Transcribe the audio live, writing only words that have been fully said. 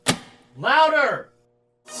Louder!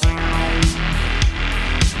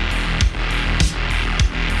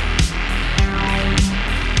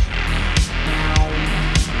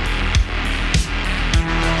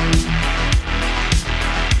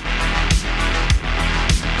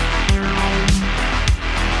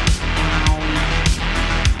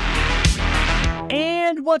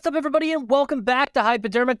 And what's up, everybody, and welcome back to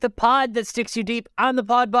hyPODermic, the pod that sticks you deep. I'm the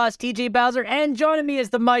pod boss, TJ Bowser, and joining me is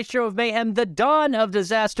the maestro of mayhem, the dawn of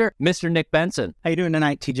disaster, Mr. Nick Benson. How you doing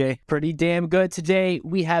tonight, TJ? Pretty damn good today.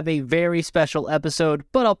 We have a very special episode,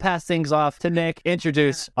 but I'll pass things off to Nick.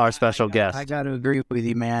 Introduce our special guest. I got to agree with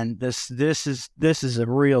you, man. This is a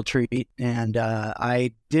real treat, and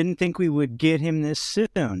I didn't think we would get him this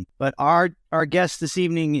soon. But our guest this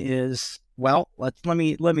evening is. Well, let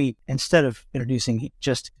me instead of introducing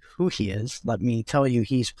just who he is, let me tell you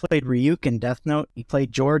he's played Ryuk in Death Note. He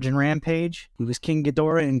played George in Rampage. He was King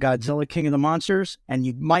Ghidorah in Godzilla King of the Monsters, and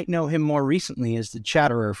you might know him more recently as the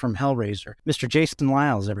Chatterer from Hellraiser. Mr. Jason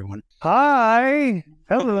Liles, everyone. Hi.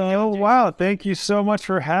 Hello. Wow. Thank you so much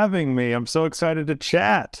for having me. I'm so excited to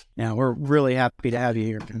chat. Yeah, we're really happy to have you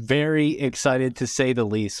here. Very excited, to say the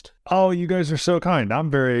least. Oh, you guys are so kind.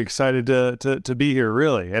 I'm very excited to be here,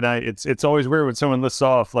 really. And it's always weird when someone lists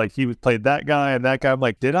off, like, he played that guy and that guy. I'm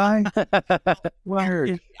like, did I?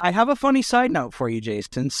 Well, I have a funny side note for you,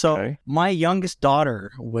 Jason. So Okay. My youngest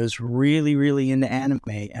daughter was really, really into anime,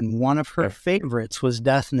 and one of her favorites was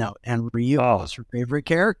Death Note, and Ryuk was her favorite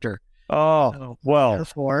character. Oh, well.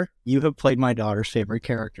 Therefore, you have played my daughter's favorite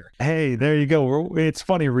character. Hey, there you go. It's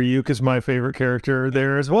funny. Ryuk is my favorite character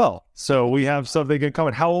there as well. So we have something in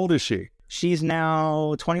common. How old is she? She's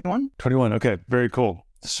now 21. 21. Okay. Very cool.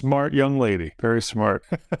 Smart young lady. Very smart.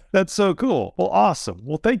 That's so cool. Well, awesome.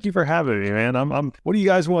 Well, thank you for having me, man. What do you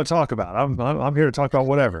guys want to talk about? I'm here to talk about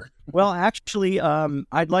whatever. Well, actually,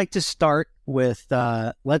 I'd like to start with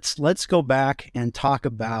let's go back and talk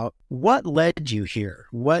about what led you here.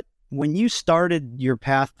 When you started your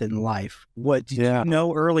path in life, did you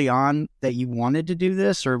know early on that you wanted to do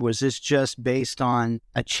this, or was this just based on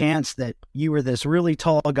a chance that you were this really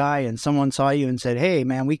tall guy and someone saw you and said, "Hey,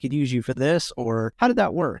 man, we could use you for this," or how did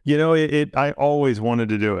that work? You know, I always wanted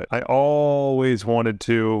to do it. I always wanted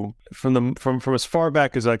to, from as far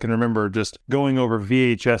back as I can remember, just going over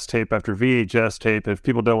VHS tape after VHS tape. If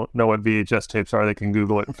people don't know what VHS tapes are, they can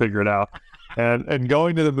Google it and figure it out. And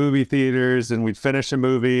going to the movie theaters, and we'd finish a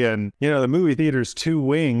movie, and, you know, the movie theater's two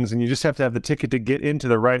wings, and you just have to have the ticket to get into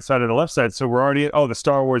the right side or the left side. So we're already the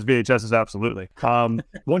Star Wars VHS is absolutely.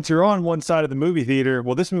 Once you're on one side of the movie theater,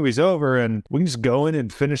 well, this movie's over, and we can just go in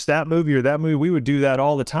and finish that movie or that movie. We would do that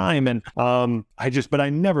all the time. And but I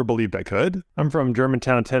never believed I could. I'm from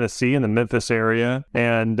Germantown, Tennessee, in the Memphis area.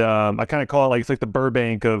 And I kind of call it like, it's like the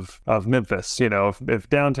Burbank of Memphis. You know, if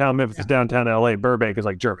downtown Memphis is downtown LA, Burbank is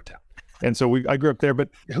like Germantown. And so I grew up there, but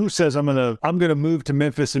who says I'm gonna move to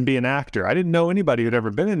Memphis and be an actor? I didn't know anybody who'd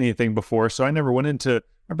ever been in anything before, so I never went into.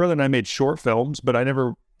 My brother and I made short films, but I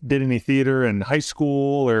never did any theater in high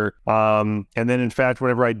school or and then in fact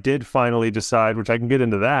whenever I did finally decide, which I can get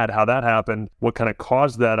into that, how that happened, what kind of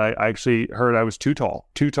caused that, I actually heard I was too tall,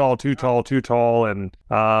 and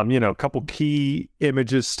you know, a couple key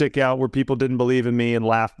images stick out where people didn't believe in me and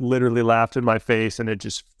literally laughed in my face, and it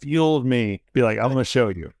just fueled me. Be like, I'm gonna show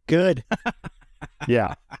you. Good.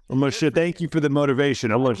 Yeah, I'm gonna show. Thank you for the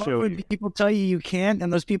motivation. I'm gonna show when you. people tell you can't,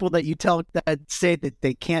 and those people that you tell that say that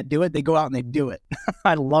they can't do it, they go out and they do it.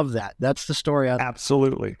 I love that. That's the story.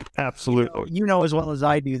 Absolutely. You know as well as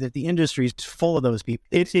I do that the industry is full of those people.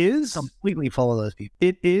 It is completely full of those people.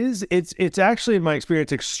 It is. It's actually, in my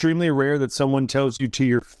experience, extremely rare that someone tells you to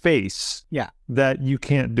your face. Yeah. That you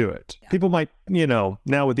can't do it. Yeah. People might, you know,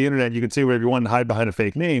 now with the internet, you can say whatever you want and hide behind a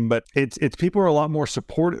fake name, but it's people are a lot more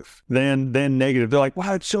supportive than negative. They're like,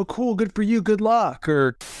 wow, it's so cool. Good for you. Good luck.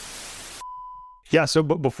 Or yeah. So,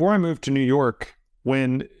 but before I moved to New York,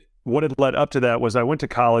 what had led up to that was I went to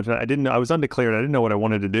college and I was undeclared. I didn't know what I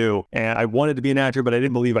wanted to do. And I wanted to be an actor, but I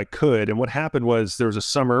didn't believe I could. And what happened was there was a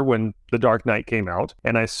summer when The Dark Knight came out,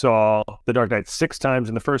 and I saw The Dark Knight 6 times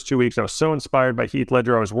in the first 2 weeks. I was so inspired by Heath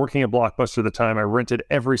Ledger. I was working at Blockbuster at the time. I rented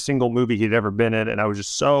every single movie he'd ever been in. And I was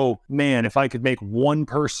just so, man, if I could make one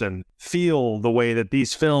person feel the way that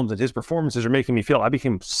these films and his performances are making me feel, I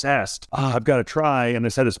became obsessed. I've got to try. And I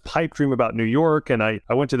just had this pipe dream about New York. And I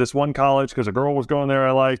went to this one college because a girl was going there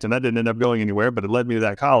I liked, and that didn't end up going anywhere, but it led me to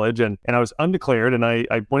that college. And I was undeclared, and I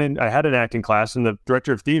went in, I had an acting class, and the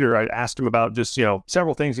director of theater, I asked him about just, you know,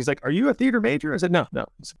 several things. He's like, are you a theater major? I said, no. I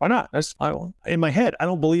said, why not? In my head, I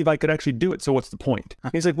don't believe I could actually do it. So what's the point?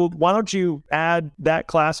 He's like, well, why don't you add that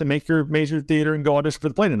class and make your major theater and go audition for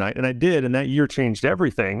the play tonight? And I did. And that year changed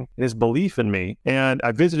everything. And his belief in me. And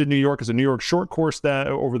I visited New York as a New York short course that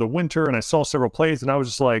over the winter, and I saw several plays, and I was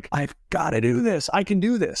just like, I've got to do this. I can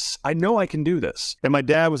do this. I know I can do this. And my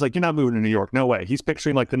dad was like, you're not moving to New York. No way. He's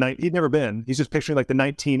picturing like he'd never been. He's just picturing like the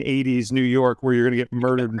 1980s New York where you're going to get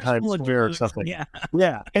murdered in Times Square or something. Yeah.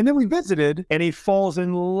 Yeah. And then we visited, and he falls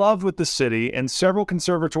in love with the city, and several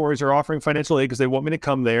conservatories are offering financial aid because they want me to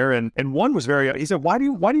come there. And one was he said, why do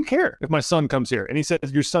you care if my son comes here? And he said,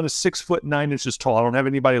 your son is 6'9" tall. I don't have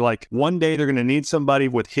anybody like, one day they're going to need somebody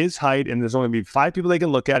with his height, and there's only going to be 5 people they can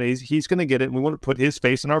look at. He's going to get it. And we want to put his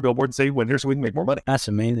face on our billboard and say, win here so we can make more money. That's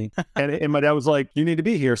amazing. and my dad was like, you need to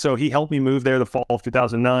be here. So he helped me move there the fall of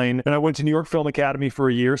 2009. And I went to New York Film Academy for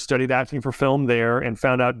a year, studied acting for film there, and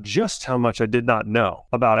found out just how much I did not know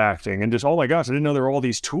about acting. And just, oh my gosh, I didn't know there were all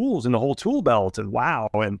these tools in the whole tool belt, and wow.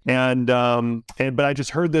 But I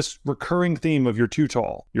just heard this recurring theme of you're too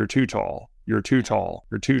tall, you're too tall. You're too tall.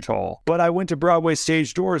 You're too tall. But I went to Broadway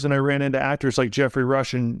stage doors and I ran into actors like Jeffrey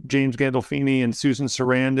Rush and James Gandolfini and Susan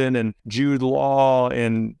Sarandon and Jude Law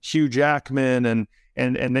and Hugh Jackman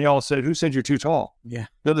and they all said, who said you're too tall? Yeah.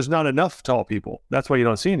 No, there's not enough tall people. That's why you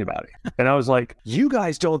don't see anybody. And I was like, you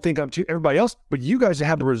guys don't think I'm too, everybody else, but you guys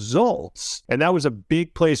have the results. And that was a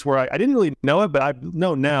big place where I didn't really know it, but I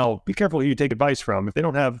know now, be careful who you take advice from. If they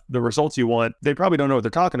don't have the results you want, they probably don't know what they're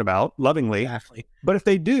talking about, lovingly. Exactly. But if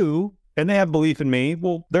they do, and they have belief in me,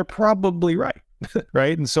 well, they're probably right.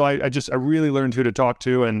 Right. And so I really learned who to talk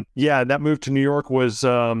to. And yeah, that move to New York was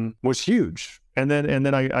huge. And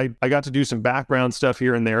then I got to do some background stuff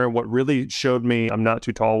here and there. And what really showed me I'm not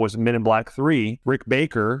too tall was Men in Black 3. Rick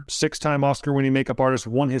Baker, 6-time Oscar-winning makeup artist,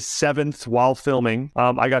 won his 7th while filming.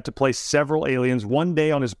 I got to play several aliens. One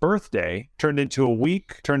day on his birthday turned into a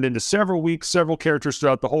week, turned into several weeks, several characters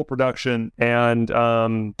throughout the whole production. And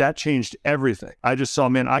that changed everything. I just saw,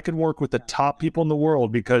 man, I could work with the top people in the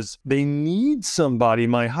world because they need somebody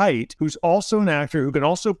my height who's also an actor who can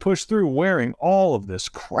also push through wearing all of this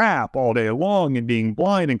crap all day long and being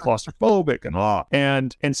blind and claustrophobic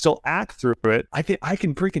and still act through it. I think I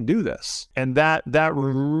can freaking do this. And that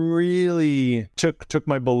really took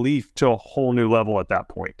my belief to a whole new level at that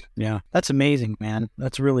point. Yeah, that's amazing, man.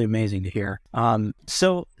 That's really amazing to hear.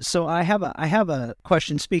 So I have a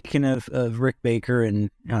question. Speaking of Rick Baker,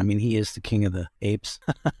 and I mean, he is the king of the apes.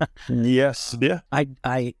 Yes. Yeah.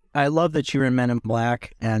 I love that you were in Men in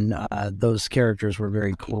Black, and those characters were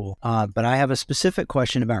very cool. But I have a specific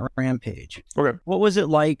question about Rampage. Okay. What was it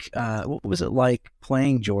like? What was it like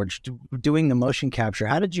playing George, doing the motion capture?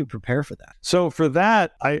 How did you prepare for that? So for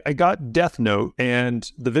that, I got Death Note,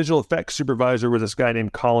 and the visual effects supervisor was this guy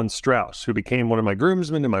named Colin Strauss, who became one of my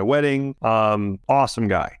groomsmen in my wedding. Awesome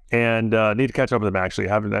guy. And need to catch up with him, actually.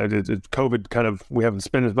 COVID kind of, we haven't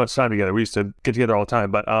spent as much time together. We used to get together all the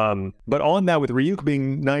time. But on that, with Ryuk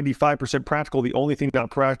being 95% practical, the only thing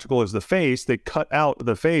not practical is the face. They cut out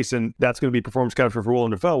the face, and that's going to be performance capture for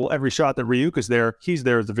Willem Dafoe. Well, every shot that Ryuk is there, he's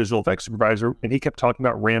there as the visual effects supervisor, and he kept talking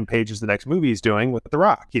about Rampage as the next movie he's doing with The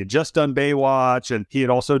Rock. He had just done Baywatch, and he had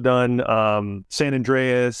also done San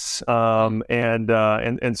Andreas, and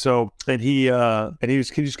he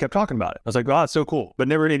just kept talking about it. I was like, wow, it's so cool, but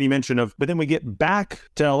never any mention of. But then we get back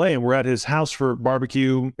to LA, and we're at his house for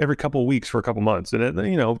barbecue every couple of weeks for a couple months,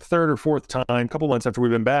 and third or fourth time, couple months after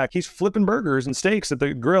we've been back, he's flipping burgers and steaks at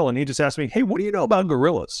the grill, and he just asked me, hey, what do you know about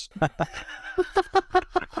gorillas?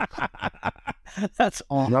 That's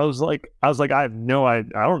awesome. I was like, I have no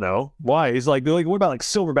idea. I don't know. Why? He's like, what about like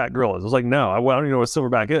silverback gorillas? I was like, no, I don't even know what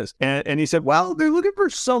silverback is. And he said, well, they're looking for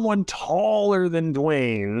someone taller than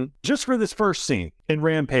Dwayne just for this first scene in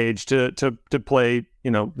Rampage to play,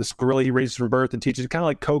 this gorilla he raises from birth and teaches, kind of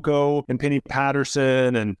like Coco and Penny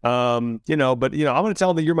Patterson. And, but I'm going to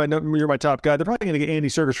tell them that you're my top guy. They're probably going to get Andy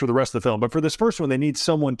Serkis for the rest of the film. But for this first one, they need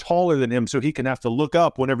someone taller than him so he can have to look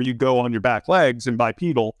up whenever you go on your back legs and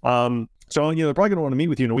bipedal. So, they're probably going to want to meet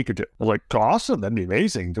with you in a week or two. I was like, awesome. That'd be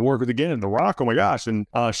amazing to work with again. The Rock, oh my gosh. And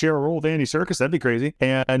share a role with Andy Serkis. That'd be crazy.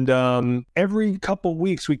 And every couple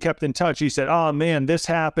weeks we kept in touch. He said, oh man, this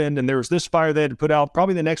happened. And there was this fire they had to put out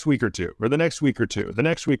probably the next week or two, or the next week or two, the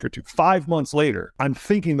next week or two. 5 months later, I'm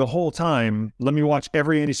thinking the whole time, let me watch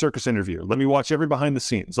every Andy Serkis interview. Let me watch every behind the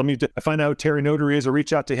scenes. I find out who Terry Notary is. I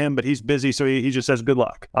reach out to him, but he's busy. So he just says, good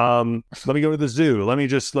luck. Let me go to the zoo. Let me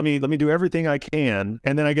do everything I can.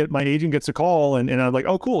 And then my agent gets gets a call and I'm like,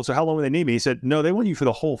 oh, cool. So how long will they need me? He said, no, they want you for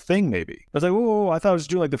the whole thing, maybe. I was like, whoa, I thought I was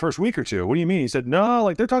doing like the first week or two. What do you mean? He said, no,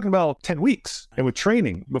 like they're talking about 10 weeks and with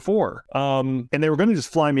training before. And they were going to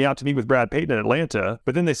just fly me out to meet with Brad Payton in Atlanta.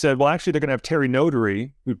 But then they said, well, actually, they're going to have Terry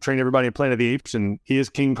Notary, who trained everybody in Planet of the Apes, and he is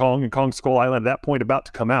King Kong and Kong Skull Island at that point about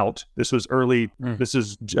to come out. This was this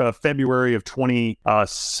is February of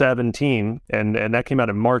 2017, and that came out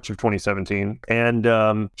in March of 2017.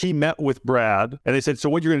 And he met with Brad, and they said, so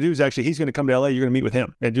what you're going to do is actually, he's going to come to LA, you're going to meet with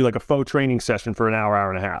him and do like a faux training session for an hour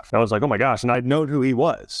and a half. And I was like, oh my gosh. And I'd known who he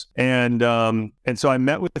was. And so I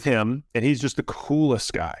met with him, and he's just the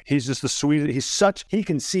coolest guy. He's just the sweetest. He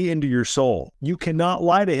can see into your soul. You cannot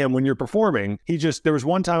lie to him when you're performing. There was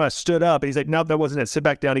one time I stood up and he's like, no, that wasn't it. Sit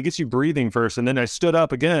back down. He gets you breathing first. And then I stood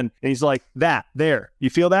up again and he's like, there, you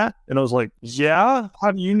feel that? And I was like, yeah,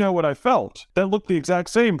 how do you know what I felt? That looked the exact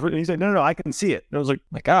same. And he's like, no, I can see it. And I was like,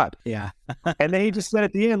 my God. Yeah. And then he just said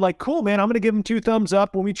at the end, like, cool, man, I'm going to give him 2 thumbs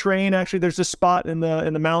up when we train. Actually, there's this spot in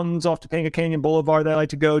the mountains off Topanga Canyon Boulevard that I like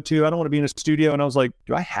to go to. I don't want to be in a studio. And I was like,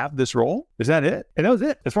 do I have this role? Is that it? And that was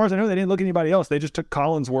it. As far as I know, they didn't look at anybody else. They just took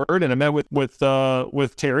Colin's word, and I met with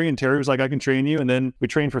Terry, and Terry was like, I can train you. And then we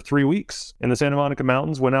trained for 3 weeks in the Santa Monica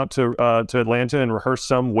Mountains, went out to Atlanta and rehearsed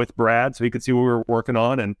some with Brad so he could see what we were working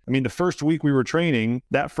on. And I mean, the first week we were training,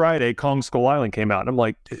 that Friday, Kong Skull Island came out. And I'm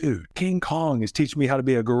like, dude, King Kong is teaching me how to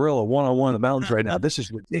be a gorilla one-on-one in the mountains right now. This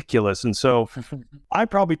is ridiculous. And so I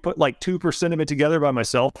probably put like 2% of it together by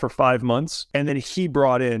myself for 5 months. And then he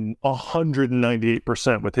brought in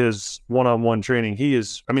 198% with his one-on-one training.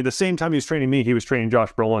 The same time he was training me, he was training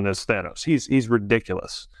Josh Brolin as Thanos. He's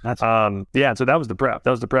ridiculous. So that was the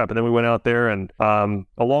prep. And then we went out there, and a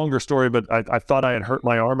longer story, but I thought I had hurt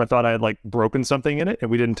my arm. I thought I had like broken something in it,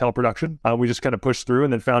 and we didn't tell production. We just kind of pushed through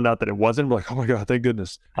and then found out that it wasn't. We're like, oh my God, thank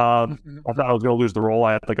goodness. I thought I was going to lose the role.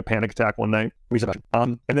 I had like a panic attack one night.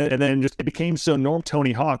 And then just it became so normal.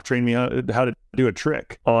 Tony Hawk trained me how to do a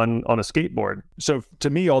trick on a skateboard. So to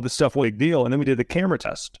me, all this stuff was a big deal. And then we did the camera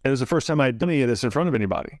test. And it was the first time I had done any of this in front of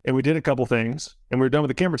anybody. And we did a couple things, and we were done with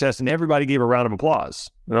the camera test, and everybody gave a round of applause.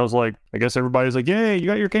 And I was like, I guess everybody's like, yay, you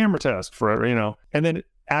got your camera test for, and then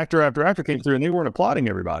actor after actor came through, and they weren't applauding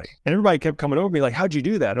everybody. And everybody kept coming over to me like, how'd you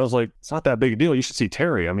do that? And I was like, it's not that big a deal. You should see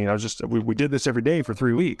Terry. I mean, we did this every day for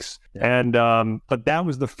 3 weeks. Yeah. And, but that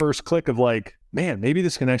was the first click of like, man, maybe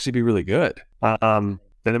this can actually be really good. And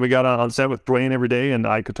then we got on set with Dwayne every day, and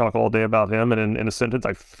I could talk all day about him. And in a sentence,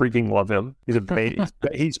 I freaking love him.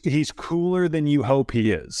 He's cooler than you hope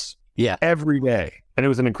he is. Yeah. Every day. And it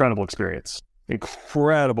was an incredible experience.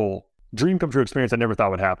 Incredible dream come true experience I never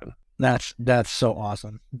thought would happen. That's so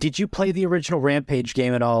awesome. Did you play the original Rampage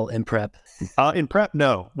game at all in prep? In prep,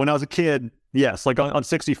 no. When I was a kid, yes. Like on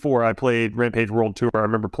 64, I played Rampage World Tour. I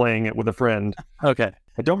remember playing it with a friend. Okay.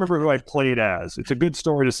 I don't remember who I played as. It's a good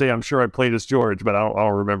story to say I'm sure I played as George, but I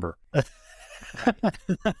don't remember.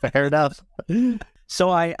 Fair enough. So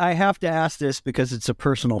I have to ask this because it's a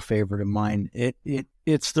personal favorite of mine.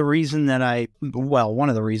 It's the reason that one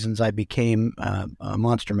of the reasons I became a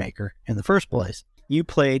monster maker in the first place. You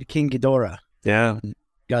played King Ghidorah. Yeah.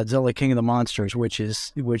 Godzilla King of the Monsters, which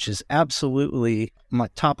is absolutely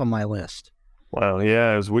top of my list. Wow,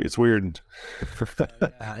 yeah, it's weird.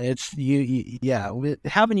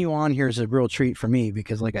 Having you on here is a real treat for me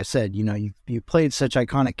because, like I said, you played such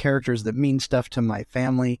iconic characters that mean stuff to my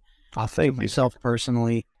family, to myself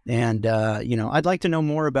personally, and I'd like to know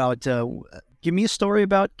more about. Give me a story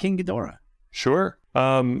about King Ghidorah. Sure.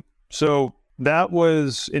 So that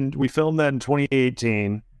was we filmed that in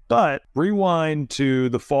 2018. But rewind to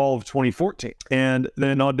the fall of 2014, and then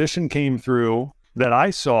an audition came through that I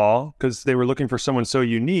saw because they were looking for someone so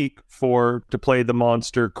unique to play the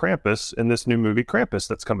monster Krampus in this new movie Krampus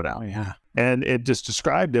that's coming out. Oh, yeah. And it just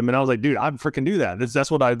described him, and I was like, dude, I'd freaking do that.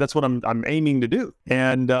 That's what I'm aiming to do.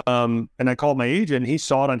 And I called my agent. He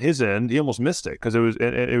saw it on his end. He almost missed it because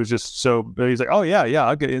it was just so. He's like, oh yeah,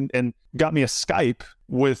 I'll get in, and got me a Skype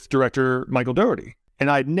with director Michael Dougherty. And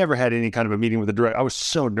I'd never had any kind of a meeting with the director. I was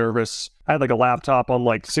so nervous. I had like a laptop on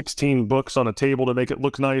like 16 books on a table to make it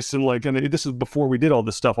look nice. And this is before we did all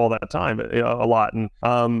this stuff all that time, a lot.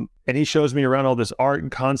 And he shows me around all this art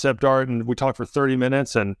and concept art. And we talk for 30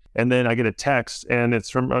 minutes. And then I get a text, and it's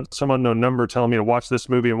from some unknown number telling me to watch this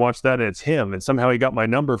movie and watch that. And it's him. And somehow he got my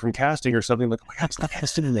number from casting or something. Like, oh my God, it's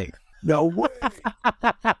casting in there. No way.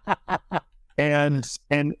 And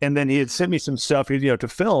then he had sent me some stuff, to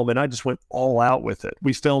film, and I just went all out with it.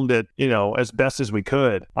 We filmed it, as best as we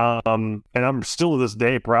could. And I'm still to this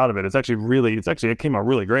day proud of it. It came out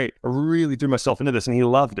really great. I really threw myself into this, and he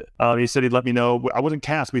loved it. He said he'd let me know. I wasn't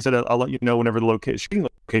cast, but he said, I'll let you know whenever the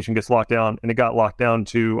location gets locked down. And it got locked down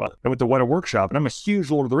to, I went to White Workshop, and I'm a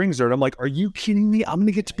huge Lord of the Rings nerd. I'm like, are you kidding me? I'm going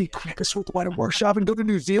to get to be Krakus with the White Workshop and go to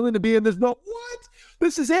New Zealand to be in this. No, what?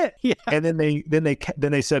 This is it. Yeah. And then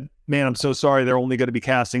they said, man, I'm so sorry. They're only going to be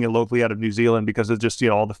casting it locally out of New Zealand because of just,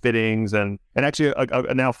 all the fittings. And actually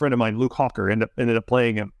a now friend of mine, Luke Hawker, ended up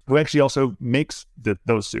playing him, who actually also makes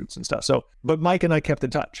those suits and stuff. So, but Mike and I kept in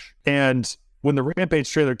touch. And when the Rampage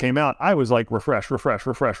trailer came out, I was like, refresh.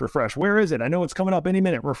 Where is it? I know it's coming up any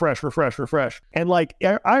minute. Refresh. And like,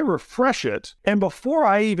 I refresh it. And before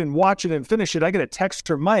I even watch it and finish it, I get a text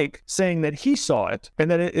from Mike saying that he saw it.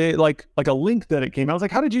 And then it like a link that it came out. I was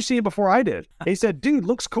like, how did you see it before I did? And he said, dude,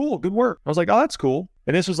 looks cool. Good work. I was like, oh, that's cool.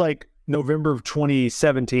 And this was like November of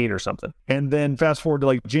 2017 or something. And then fast forward to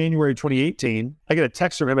like January 2018, I get a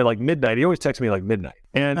text from him at like midnight. He always texts me like midnight.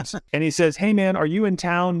 And he says, hey man, are you in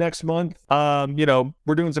town next month?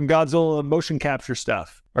 We're doing some Godzilla motion capture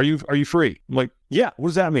stuff. Are you free? I'm like, yeah, what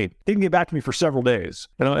does that mean? He didn't get back to me for several days.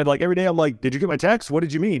 And like every day I'm like, did you get my text? What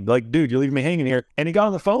did you mean? Like, dude, you're leaving me hanging here. And he got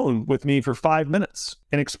on the phone with me for 5 minutes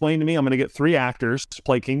and explained to me, I'm going to get 3 actors to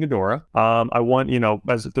play King Ghidorah. I want,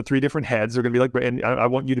 as the 3 different heads are going to be like, and I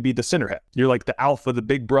want you to be the center head. You're like the alpha, the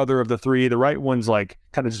big brother of the 3. The right one's like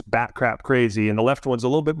kind of just bat crap crazy. And the left one's a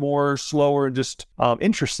little bit more slower and just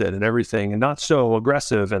interested in everything and not so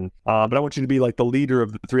aggressive. And but I want you to be like the leader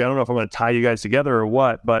of the 3. I don't know if I'm going to tie you guys together or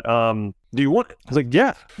what, but do you want it? I was like,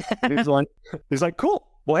 yeah. He's like, cool.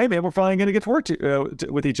 Well, hey man, we're finally going to get to work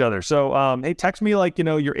with each other. So, hey, text me like,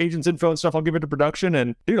 your agent's info and stuff. I'll give it to production,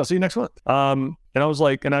 and dude, I'll see you next month. And I was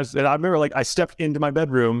like, and I remember like I stepped into my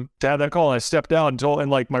bedroom to have that call, and I stepped out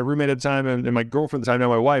and like my roommate at the time and my girlfriend at the time, now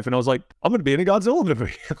my wife, and I was like, I'm going to be in a Godzilla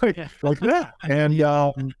movie. like that. And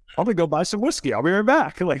I'm going to go buy some whiskey. I'll be right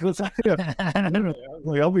back. Like,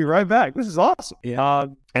 I'll be right back. This is awesome. Yeah.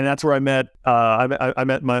 And that's where I met, I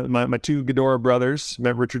met my 2 Ghidorah brothers,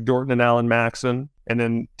 met Richard Dorton and Alan Maxon, and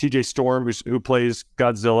then T.J. Storm, who plays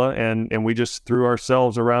Godzilla. And we just threw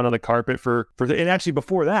ourselves around on the carpet and actually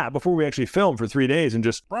before we actually filmed for 3 days and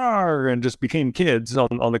just became kids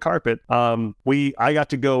on the carpet. I got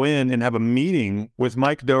to go in and have a meeting with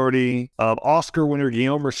Mike Doherty, Oscar winner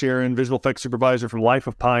Guillaume Rocherin, visual effects supervisor from Life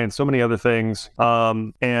of Pi and so many other things.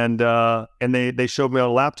 And they showed me on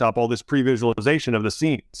a laptop all this pre-visualization of the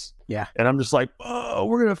scenes. Yeah. And I'm just like, oh,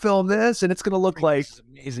 we're going to film this and it's going to look like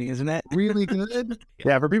amazing, isn't it? Really good.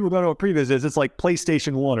 Yeah. For people who don't know what previs is, it's like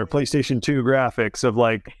PlayStation 1 or PlayStation 2 graphics of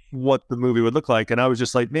like what the movie would look like. And I was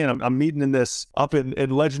just like, man, I'm meeting in this up in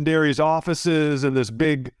Legendary's offices in this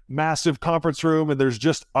big, massive conference room. And there's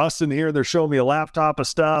just us in here. They're showing me a laptop of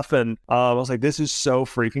stuff. And I was like, this is so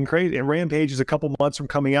freaking crazy. And Rampage is a couple months from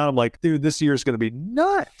coming out. I'm like, dude, this year is going to be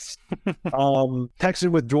nuts.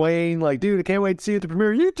 Texting with Dwayne, like, dude, I can't wait to see you at the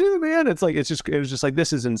premiere. You too, man. It was just like,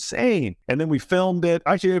 this is insane. And then we filmed it.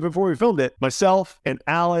 Actually, before we filmed it, myself and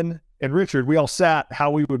Alan and Richard, we all sat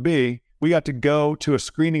how we would be. We got to go to a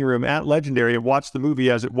screening room at Legendary and watch the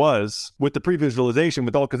movie as it was with the pre-visualization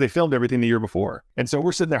because they filmed everything the year before. And so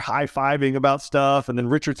we're sitting there high-fiving about stuff, and then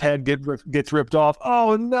Richard's head gets ripped off.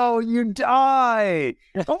 Oh no, you die.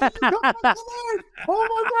 Oh my God. Oh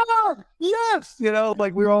my God. Yes.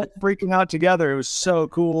 Like we were all freaking out together. It was so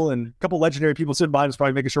cool. And a couple Legendary people sitting behind us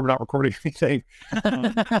probably making sure we're not recording anything.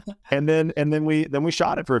 And then we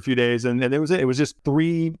shot it for a few days, and it was it. It was just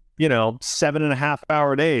 3 7.5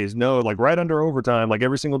 hour days, like right under overtime, like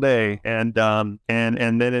every single day. And then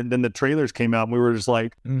the trailers came out and we were just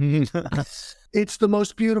like, it's the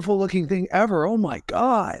most beautiful looking thing ever. Oh my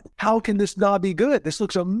God. How can this not be good? This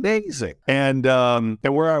looks amazing. And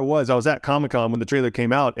where I was at Comic-Con when the trailer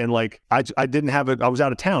came out, and like, I didn't have it. I was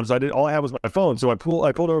out of town. So all I had was my phone. So I pulled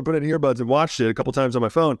over, put in earbuds and watched it a couple times on my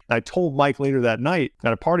phone. And I told Mike later that night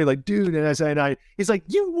at a party, like, dude, he's like,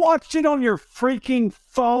 you watched it on your freaking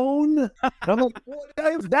phone? And I'm like, well,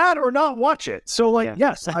 that or not watch it. So like,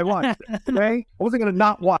 yes, I watched it. Okay. I wasn't going to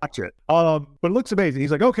not watch it. But it looks amazing.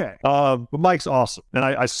 He's like, okay. But Mike's awesome. And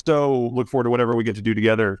I so look forward to whatever we get to do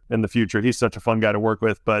together in the future. He's such a fun guy to work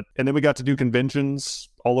with. And then we got to do conventions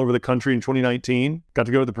all over the country in 2019. Got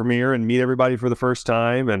to go to the premiere and meet everybody for the first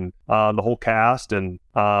time, and the whole cast, and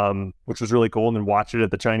which was really cool. And then watch it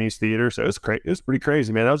at the Chinese theater. So it was it was pretty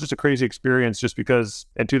crazy, man. That was just a crazy experience, just because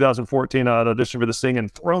in 2014 I had auditioned for this thing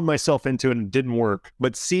and thrown myself into it and it didn't work.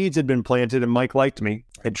 But seeds had been planted, and Mike liked me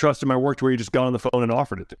and trusted my work to where he just got on the phone and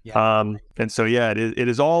offered it to me. And so yeah, it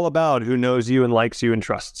is all about who knows you and likes you and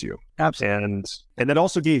trusts you. Absolutely. And that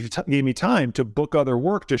also gave me time to book other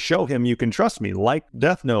work to show him you can trust me, like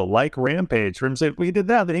Death Note, like Rampage. For him to say, well, he did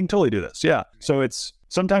that, then he can totally do this. Yeah. So it's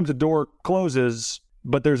sometimes the door closes,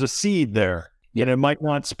 but there's a seed there, and it might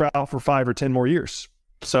not sprout for 5 or 10 more years.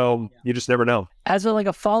 So you just never know. As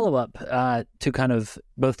a follow-up to kind of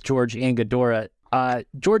both George and Ghidorah,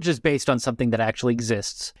 George is based on something that actually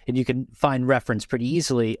exists, and you can find reference pretty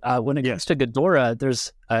easily. When it comes to Ghidorah,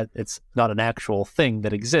 there's it's not an actual thing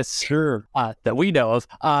that exists that we know of.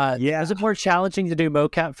 Is it more challenging to do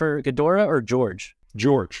mocap for Ghidorah or George?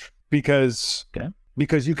 George, because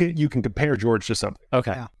you can compare George to something.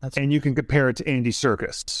 Okay. Yeah, and you can compare it to Andy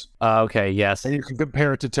Serkis. Okay, yes. And you can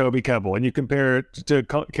compare it to Toby Kebbell, and you compare it to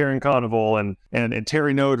Karen Conoval and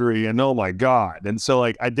Terry Notary, and oh my God. And so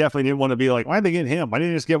like I definitely didn't want to be like, why did they get him? Why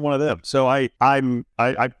didn't they just get one of them? So I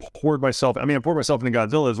poured myself into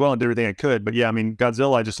Godzilla as well and did everything I could. But yeah, I mean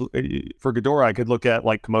Godzilla, for Ghidorah, I could look at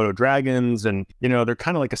like Komodo dragons, and they're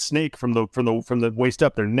kind of like a snake from the waist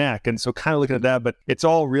up their neck. And so kind of looking at that, but it's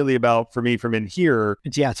all really about, for me, from in here.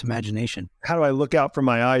 It's imagination. How do I look out from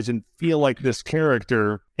my eyes and feel like this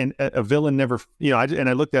character? And a villain never, I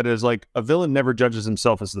looked at it as like a villain never judges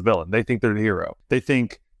himself as the villain. They think they're the hero. They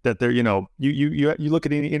think that they're, you look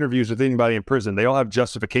at any interviews with anybody in prison, they all have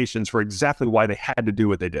justifications for exactly why they had to do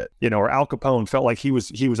what they did. Or Al Capone felt like he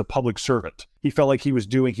was a public servant. He felt like he was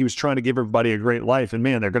trying to give everybody a great life, and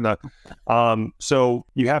man, they're gonna. So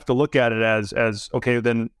you have to look at it as okay,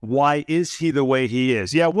 then why is he the way he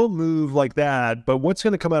is? Yeah, we'll move like that, but what's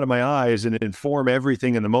going to come out of my eyes and inform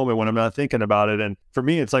everything in the moment when I'm not thinking about it? And for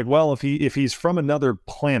me, it's like, well, if he's from another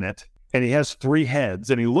planet and he has 3 heads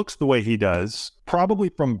and he looks the way he does, probably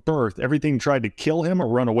from birth, everything tried to kill him or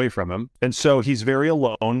run away from him. And so he's very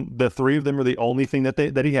alone. The 3 of them are the only thing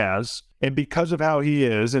that he has. And because of how he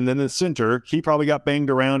is, and then the center, he probably got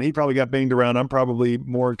banged around. I'm probably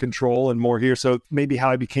more in control and more here. So maybe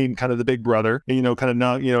how I became kind of the big brother, kind of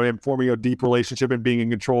not, and forming a deep relationship and being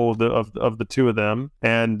in control of the 2 of them.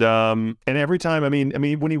 And every time, I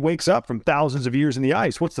mean, when he wakes up from thousands of years in the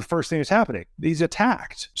ice, what's the first thing that's happening? He's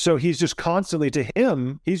attacked. So he's just constantly, to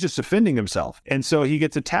him, he's just defending himself. And so he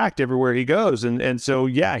gets attacked everywhere he goes. And so,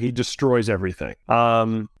 yeah, he destroys everything.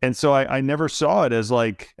 And so I never saw it as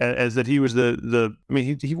that he was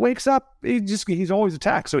he wakes up, he's always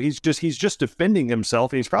attacked. So he's just defending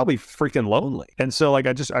himself, and he's probably freaking lonely. And so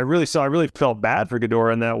I really felt bad for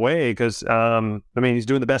Ghidorah in that way, because he's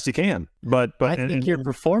doing the best he can. But I think your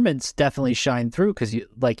performance definitely shined through, because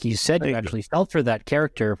you said, you actually felt for that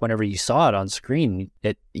character whenever you saw it on screen.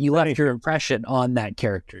 You left your impression on that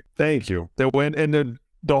character. Thank you. That went, and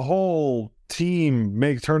the whole team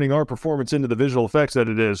turning our performance into the visual effects that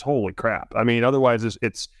it is. Holy crap. I mean, otherwise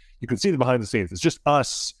it's you can see the behind the scenes. It's just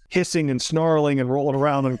us hissing and snarling and rolling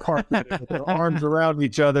around on carpet with our arms around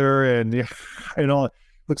each other, and all.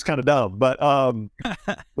 Looks kind of dumb, but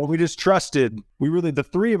we just trusted. The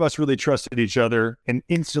 3 of us really trusted each other and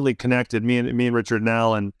instantly connected. Me and Richard and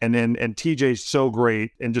Al, and TJ's so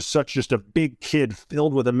great, and just a big kid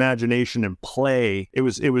filled with imagination and play. It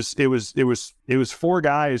was 4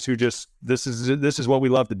 guys who just, this is what we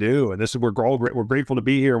love to do, and we're grateful to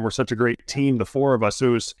be here, and we're such a great team, the 4 of us. So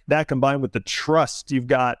it was that, combined with the trust. You've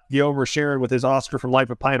got Guillermo Sharon with his Oscar from Life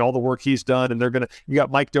of Pi and all the work he's done, and you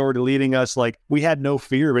got Mike Doherty leading us. Like, we had no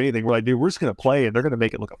fear of anything. We're like, dude, we're just gonna play, and they're gonna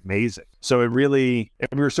make it look amazing. So we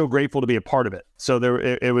were so grateful to be a part of it. So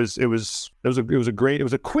it was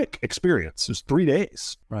a quick experience. It was 3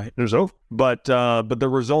 days. Right. It was over. But the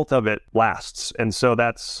result of it lasts. And so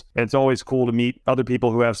it's always cool to meet other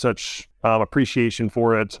people who have such appreciation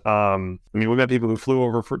for it. We met people who flew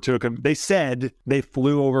over they said they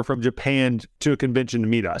flew over from Japan to a convention to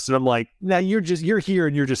meet us. And I'm like, nah, you're here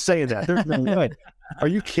and you're just saying that. There's no way. Are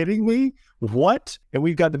you kidding me? What? And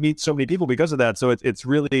we've got to meet so many people because of that. So it's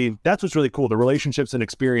really, that's what's really cool. The relationships and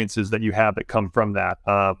experiences that you have that come from that.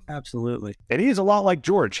 Absolutely. And he is a lot like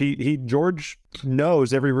George. George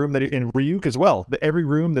knows every room in Ryuk as well. Every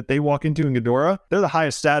room that they walk into in Ghidorah, they're the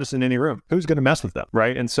highest status in any room. Who's going to mess with them,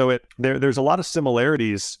 right? And so there's a lot of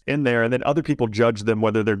similarities in there, and then other people judge them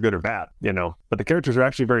whether they're good or bad, But the characters are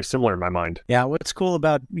actually very similar in my mind. Yeah, what's cool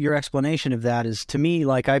about your explanation of that is, to me,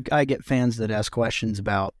 like I get fans that ask questions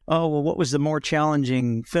about, oh, well, what was the more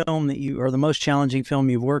challenging film or the most challenging film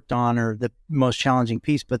you've worked on, or the most challenging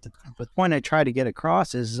piece? But the point I try to get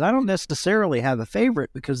across is I don't necessarily have a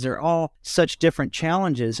favorite, because they're all such different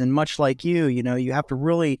challenges. And much like you have to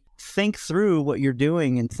really think through what you're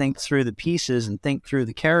doing, and think through the pieces, and think through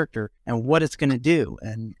the character and what it's going to do.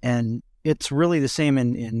 And it's really the same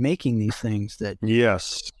in making these things, that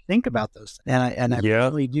yes, think about those things. And I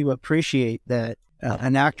really do appreciate that.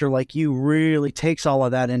 an actor like you really takes all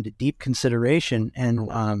of that into deep consideration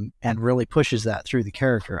and really pushes that through the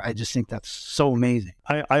character. I just think that's so amazing.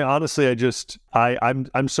 I honestly,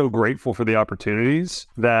 I'm so grateful for the opportunities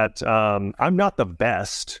that I'm not the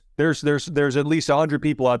best. There's at least 100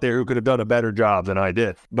 people out there who could have done a better job than I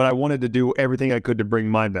did, but I wanted to do everything I could to bring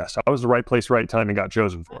my best. I was the right place, right time, and got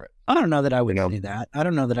chosen for it. I don't know that I would say that. I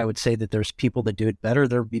don't know that I would say that there's people that do it better.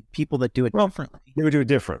 There'd be people that do it differently. They would do it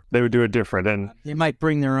different. And they might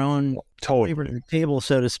bring their own flavor to the table,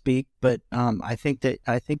 so to speak. But I think that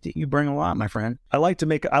you bring a lot, my friend. I like to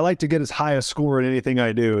get as high a score in anything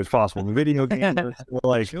I do as possible. In video games,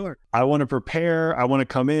 Sure. I want to prepare. I want to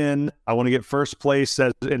come in. I want to get first place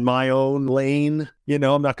in my own lane.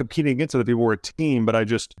 I'm not competing against other people. We're a team, but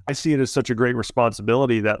I see it as such a great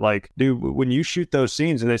responsibility that, like, dude, when you shoot those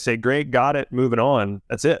scenes and they say, great, got it, moving on,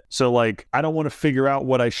 that's it. So, like, I don't want to figure out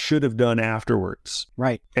what I should have done afterwards.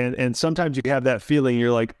 Right. And sometimes you have that feeling,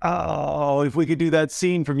 you're like, oh, if we could do that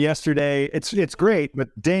scene from yesterday, it's great, but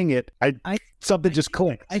dang it, something just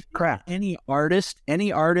clicked. Crap. Any artist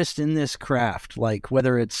in this craft, like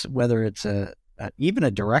whether it's even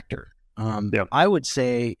a director, I would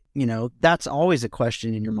say, that's always a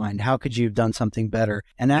question in your mind. How could you have done something better?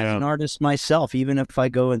 And as an artist myself, even if I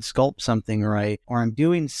go and sculpt something or I'm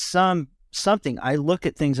doing something, I look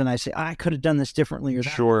at things and I say, I could have done this differently or that.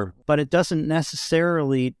 Sure. But it doesn't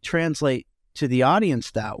necessarily translate to the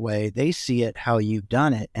audience that way. They see it how you've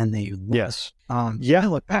done it, and they yes. I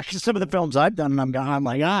look back to some of the films I've done, and I'm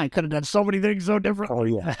like, I could have done so many things so different. Oh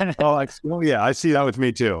yeah. I see that with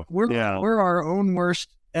me too. We're our own worst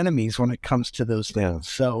enemies when it comes to those things.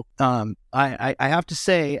 So I have to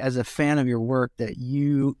say, as a fan of your work, that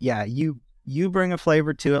you bring a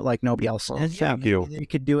flavor to it like nobody else. Thank you. You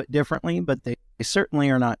could do it differently, but they certainly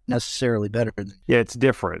are not necessarily better than you. Yeah, it's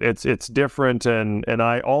different. It's different, and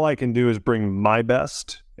all I can do is bring my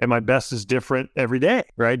best. And my best is different every day,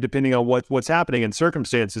 right? Depending on what's happening in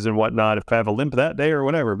circumstances and whatnot, if I have a limp that day or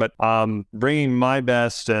whatever. But bringing my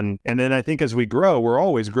best, and then I think as we grow, we're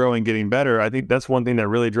always growing, getting better. I think that's one thing that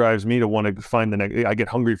really drives me to want to find the next. I get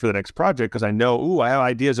hungry for the next project because I know, I have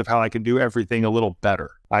ideas of how I can do everything a little better.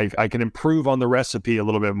 I can improve on the recipe a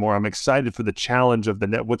little bit more. I'm excited for the challenge of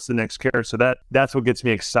what's the next character. So that's what gets me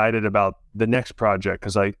excited about the next project,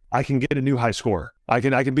 because I can get a new high score. I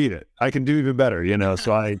can beat it. I can do even better,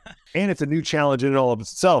 So and it's a new challenge in and all of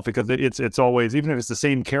itself, because it's always, even if it's the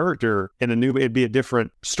same character it'd be a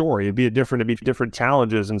different story. It'd be different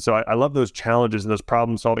challenges. And so I love those challenges and those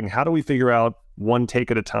problem solving. How do we figure out one take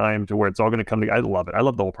at a time to where it's all going to come together? I love it. I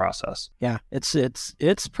love the whole process. Yeah,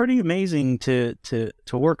 it's pretty amazing to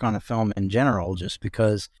work on a film in general, just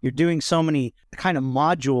because you're doing so many kind of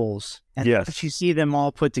modules, and once you see them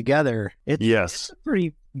all put together, it's a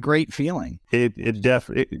pretty great feeling. It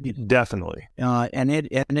definitely. And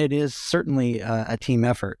it is certainly a team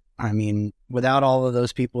effort. I mean, without all of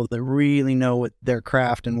those people that really know what their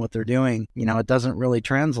craft and what they're doing, it doesn't really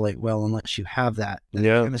translate well unless you have that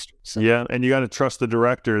chemistry. So. Yeah, and you got to trust the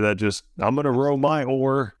director that I'm going to row my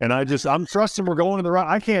oar, and I'm trusting we're going in the right.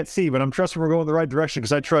 I can't see, but I'm trusting we're going in the right direction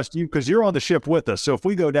because I trust you, because you're on the ship with us. So if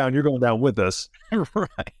we go down, you're going down with us.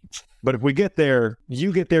 Right. But if we get there,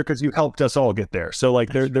 you get there because you helped us all get there. So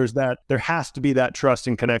there's that, there has to be that trust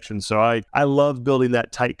and connection. So I love building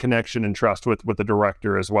that tight connection and trust with the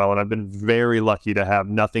director as well. And I've been very lucky to have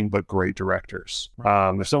nothing but great directors.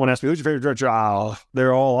 If someone asks me, who's your favorite director?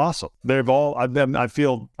 They're all awesome. I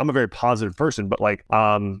feel I'm a very positive person, but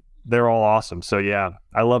they're all awesome. So yeah,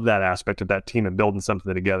 I love that aspect of that team and building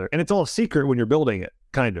something together. And it's all a secret when you're building it,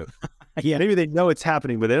 kind of. Yeah. Maybe they know it's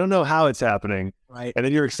happening, but they don't know how it's happening. Right. And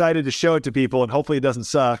then you're excited to show it to people, and hopefully it doesn't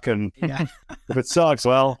suck. And if it sucks,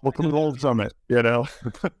 well, we'll come home from it, I know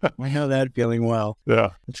that feeling well. Yeah.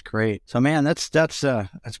 That's great. So man, that's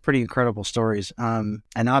pretty incredible stories. And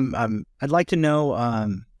I'd like to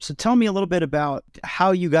know, so tell me a little bit about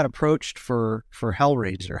how you got approached for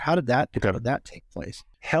Hellraiser. How did that take place?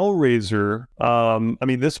 Hellraiser,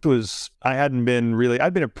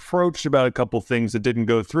 I'd been approached about a couple things that didn't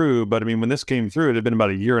go through, but when this came through, it had been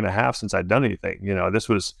about a year and a half since I'd done anything. This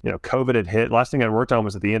was, COVID had hit. Last thing I worked on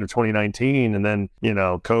was at the end of 2019, and then,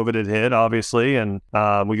 COVID had hit, obviously, and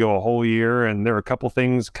we go a whole year, and there were a couple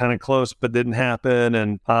things kind of close, but didn't happen,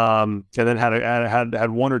 and then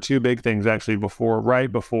had one or two big things actually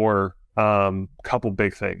right before couple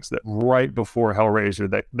big things that right before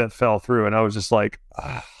Hellraiser that fell through, and I was just like,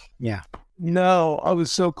 no, I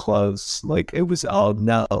was so close. It was, oh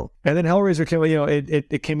no. And then Hellraiser came,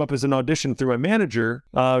 it came up as an audition through my manager,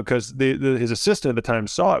 because his assistant at the time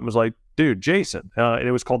saw it and was like, dude, Jason, and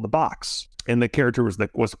it was called The Box. and the character was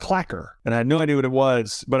Clacker, and I had no idea what it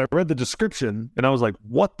was, but I read the description and I was like,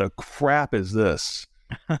 what the crap is this?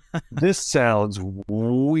 This sounds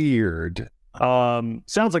weird.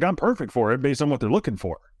 Sounds like I'm perfect for it based on what they're looking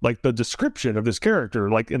for. Like the description of this character,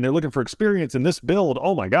 like, and they're looking for experience in this build.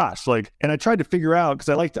 Oh my gosh. Like, and I tried to figure out, because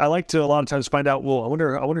I like to a lot of times find out, well, I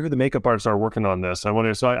wonder who the makeup artists are working on this. So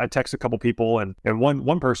I texted a couple people, and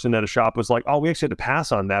one person at a shop was like, oh, we actually had to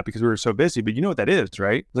pass on that because we were so busy, but you know what that is,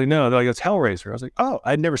 right? I was like, no. They're like, it's Hellraiser. I was like, oh,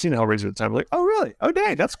 I'd never seen Hellraiser at the time. I'm like, oh really? Oh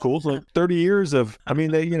dang, that's cool. So like 30 years of, I mean,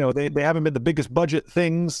 they haven't been the biggest budget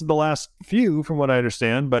things the last few, from what I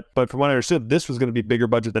understand, but from what I understood, this was going to be bigger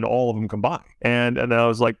budget than all of them combined. And I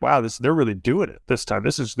was like, wow, they're really doing it this time.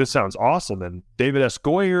 This sounds awesome. And David S.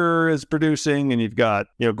 Goyer is producing, and you've got,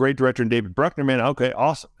 great director David Bruckner, man. Okay,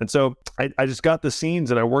 awesome. And so I just got the scenes,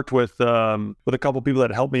 and I worked with a couple people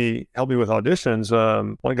that helped me with auditions.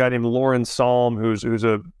 One guy named Lauren Salm,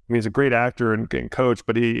 he's a great actor and coach,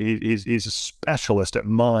 but he's a specialist at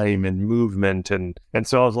mime and movement. And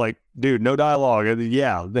so I was like, dude, no dialogue.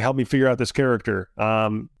 Yeah, they helped me figure out this character.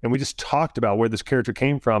 And we just talked about where this character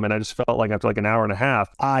came from. And I just felt like after like an hour and a half,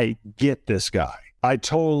 I get this guy.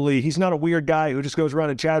 He's not a weird guy who just goes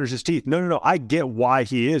around and chatters his teeth. No. I get why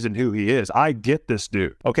he is and who he is. I get this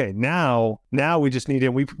dude. Okay, now we just need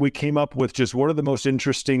him. We came up with just what are the most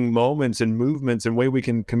interesting moments and movements and way we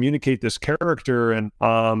can communicate this character.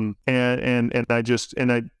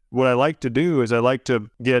 What I like to do is I like to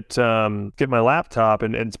get my laptop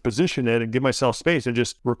and position it and give myself space and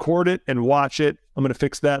just record it and watch it. I'm going to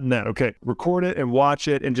fix that and that. Okay. Record it and watch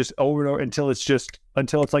it and just over and over until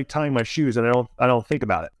it's like tying my shoes, and I don't think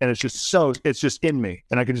about it. And it's just in me,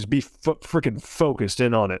 and I can just be freaking focused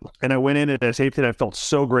in on it. And I went in and I taped it. And I felt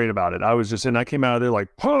so great about it. And I came out of there like,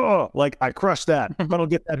 oh, like I crushed that. If I don't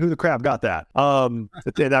get that, who the crap got that?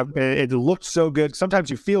 It looked so good. Sometimes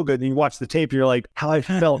you feel good and you watch the tape, and you're like, how I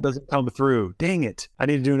felt doesn't come through. Dang it. I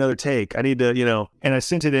need to do another take. I need to, and I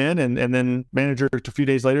sent it in, and then manager a few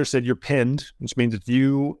days later said, you're pinned, which means it's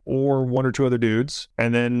you or one or two other dudes.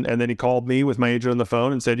 And then he called me with my agent on the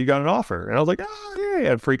phone and said, you got an offer. And I was like, oh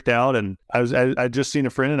yeah. I freaked out, and I'd just seen a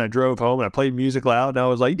friend, and I drove home and I played music loud, and I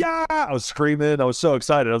was like, yeah, I was screaming. I was so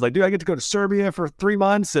excited. I was like, dude, I get to go to Serbia for 3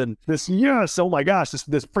 months, and oh my gosh,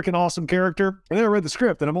 this freaking awesome character. And then I read the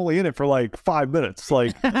script, and I'm only in it for like 5 minutes.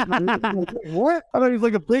 Like, what? I thought he's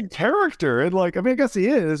like a big character. And like, I mean, I guess he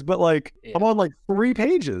is, but like, I'm on like 3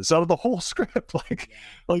 pages out of the whole script. Like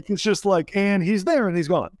it's just like, and he's there and he's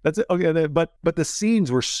gone. That's it. Okay. But the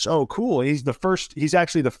scenes were so cool. He's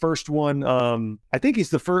actually the first one. I think he's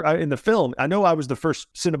the first in the film. I know I was the first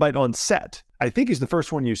Cenobite on set. I think he's the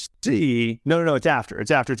first one you see. No, it's after.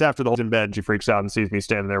 It's after the whole in bed, and she freaks out and sees me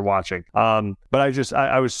standing there watching. But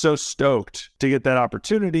I was so stoked to get that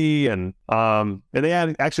opportunity, and they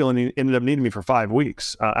actually ended up needing me for 5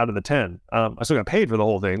 weeks out of the 10. I still got paid for the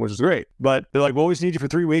whole thing, which is great. But they're like, we'll always need you for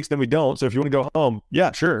 3 weeks, then we don't. So if you want to go home,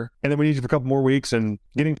 yeah, sure. And then we need you for a couple more weeks, and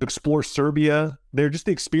getting to explore Serbia. They're just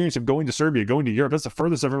the experience of going to Serbia, going to Europe. That's the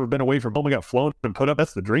furthest I've ever been away from home. I got flown and put up.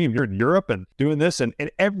 That's the dream. You're in Europe and doing this. And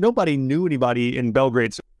nobody knew anybody in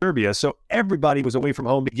Belgrade, Serbia. So everybody was away from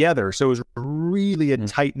home together. So it was really a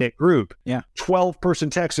tight-knit group. Yeah. 12-person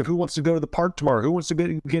text of who wants to go to the park tomorrow? Who wants to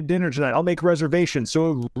get dinner tonight? I'll make reservations.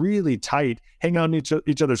 So it was really tight. Hang out in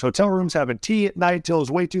each other's hotel rooms, having tea at night till it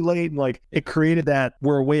was way too late. And like, it created that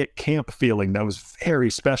we're away at camp feeling that was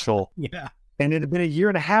very special. Yeah. And it had been a year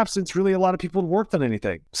and a half since really a lot of people had worked on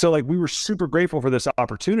anything. So like, we were super grateful for this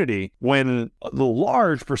opportunity when the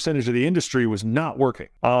large percentage of the industry was not working.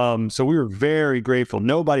 So we were very grateful.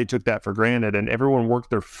 Nobody took that for granted, and everyone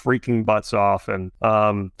worked their freaking butts off, and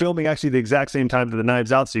filming actually the exact same time that the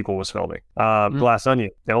Knives Out sequel was filming, Glass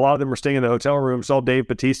Onion. And a lot of them were staying in the hotel room. Saw Dave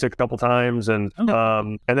Bautista a couple times, and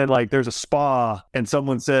then like there's a spa, and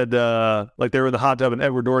someone said like they were in the hot tub, and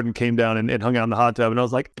Edward Norton came down and hung out in the hot tub, and I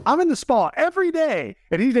was like, I'm in the spa every day,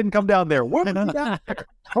 and he didn't come down there. What was he down there?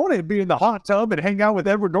 I want to be in the hot tub and hang out with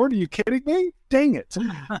Edward Norton. Are you kidding me? Dang it.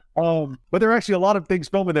 But there are actually a lot of things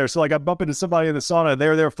filming there. So like, I bump into somebody in the sauna, and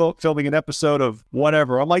they're there filming an episode of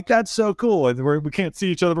whatever. I'm like, that's so cool. And we can't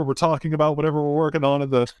see each other, but we're talking about whatever we're working on in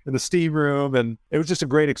the steam room. And it was just a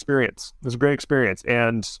great experience. It was a great experience,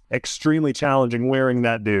 and extremely challenging wearing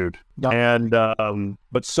that dude. Yep. And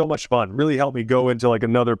but so much fun. Really helped me go into like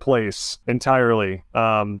another place entirely.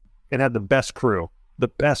 And had the best crew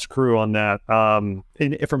on that,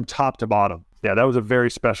 from top to bottom. Yeah, that was a very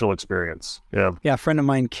special experience. Yeah. Yeah, a friend of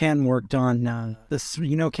mine, Ken, worked on this.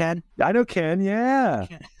 You know Ken? I know Ken. Yeah.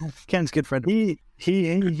 Ken's a good friend.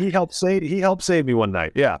 He helped save me one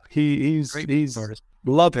night. Yeah. He's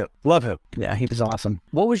Love him. Yeah, he was awesome.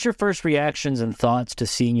 What was your first reactions and thoughts to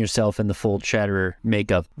seeing yourself in the full Chatterer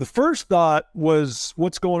makeup? The first thought was,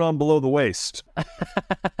 what's going on below the waist?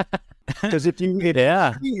 Because if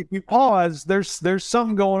you pause, there's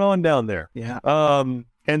something going on down there. Yeah.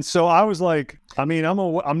 And so I was like, I mean,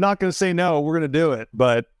 I'm not going to say no, we're going to do it,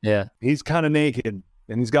 but yeah, he's kind of naked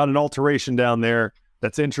and he's got an alteration down there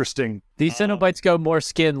that's interesting. These Cenobites go more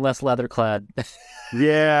skin, less leather clad.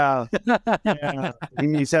 Yeah.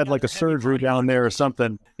 He's had like a surgery down there or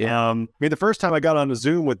something. Yeah. I mean, the first time I got on a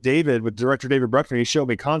Zoom with director David Bruckner, he showed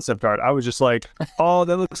me concept art. I was just like, oh,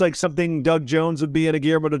 that looks like something Doug Jones would be in a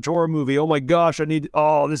Guillermo del Toro movie. Oh my gosh, this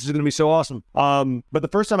is going to be so awesome. But the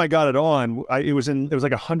first time I got it on, it was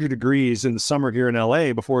like 100 degrees in the summer here in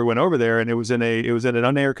LA before we went over there. And it was in an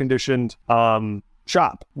unair conditioned,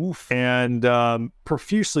 shop. Oof. And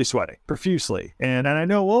profusely sweating. And I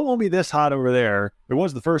know, well, it won't be this hot over there. It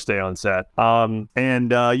was the first day on set.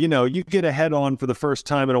 You get a head on for the first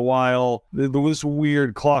time in a while. This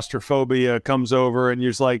weird claustrophobia comes over and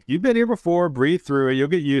you're just like, you've been here before, breathe through it. You'll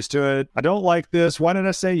get used to it. I don't like this. Why did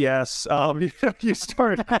I say yes? You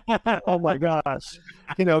start, oh my gosh.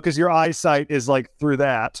 Because your eyesight is like through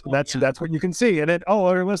that. That's what you can see. And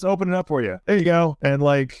let's open it up for you. There you go. And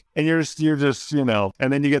you're just,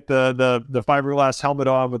 and then you get the fiberglass helmet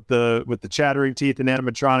on with the chattering teeth and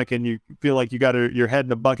animatronic, and you feel like you got your head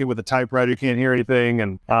in a bucket with a typewriter. You can't hear anything.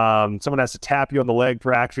 And someone has to tap you on the leg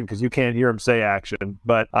for action because you can't hear them say action.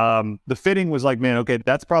 But the fitting was like, man, okay,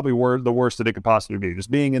 that's probably the worst that it could possibly be.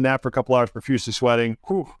 Just being in that for a couple hours, profusely sweating.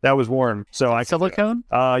 Whew, that was warm. So silicone?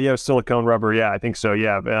 Silicone rubber. Yeah, I think so.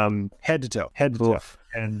 Yeah, head to toe.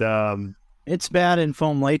 And it's bad in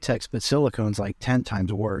foam latex, but silicone's like 10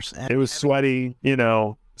 times worse. It was sweaty,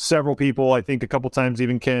 several people, I think a couple times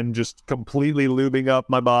even Ken, just completely lubing up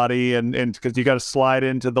my body, and because you got to slide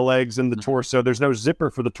into the legs and the torso. There's no zipper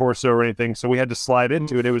for the torso or anything, so we had to slide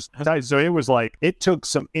into it. It was tight, so it was like, it took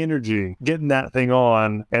some energy getting that thing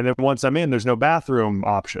on, and then once I'm in, there's no bathroom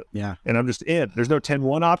option. Yeah. And I'm just in. There's no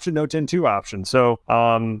 10-1 option, no 10-2 option. So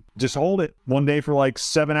just hold it one day for like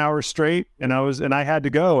 7 hours straight, and I had to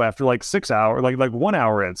go after like 6 hours, like 1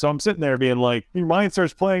 hour in. So I'm sitting there being like, your mind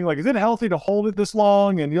starts playing like, is it healthy to hold it this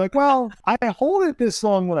long? And you're like, well, I hold it this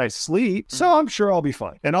long when I sleep, so I'm sure I'll be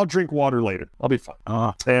fine. And I'll drink water later. I'll be fine.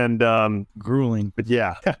 And grueling. But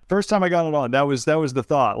yeah, first time I got it on, that was the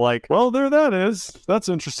thought. Like, well, there that is. That's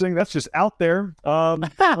interesting. That's just out there. I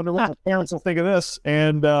wonder what my parents will think of this.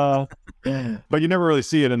 And but you never really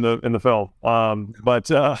see it in the film. But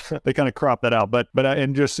they kind of crop that out. But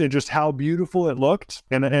and just how beautiful it looked,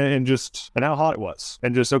 and how hot it was,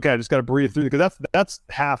 and just okay, I just got to breathe through, because that's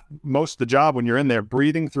half most of the job when you're in there,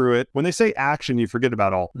 breathing through it. When they say action, you forget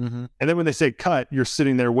about all. And then when they say cut, you're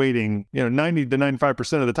sitting there waiting. 90 to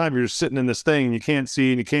 95% of the time, you're just sitting in this thing, and you can't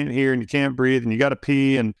see, and you can't hear, and you can't breathe, and you got to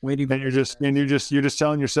pee, and you're just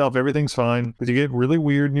telling yourself everything's fine, because you get really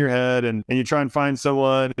weird in your head, and you try and find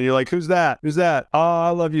someone, and you're like, who's that? Oh, I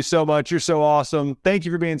love you so much. You're so awesome. Thank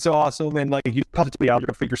you for being so awesome. And like, you probably out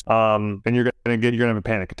your figure, and you're gonna have a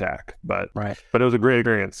panic attack. But it was a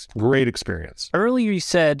great experience. Earlier, you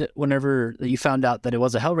said whenever you found out that it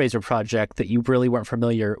was a Hellraiser project that you really weren't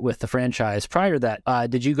familiar with the franchise. Prior to that,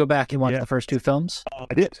 did you go back and watch the first two films?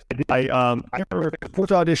 I did. I don't remember if it was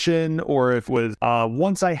fourth audition or if it was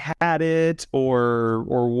once I had it or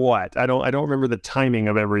what. I don't remember the timing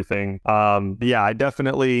of everything. Yeah, I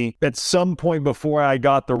definitely at some point before I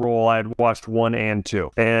got the role, I had watched 1 and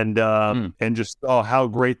 2, and just saw how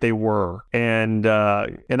great they were, and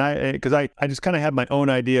because I just kind of had my own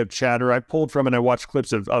idea of Chatter. I pulled from and I watched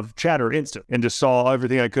clips of Chatter instant and just saw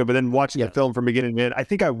everything I could. But then watching the film from beginning to end, I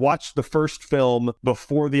think I watched the first film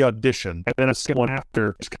before the audition, and then a second one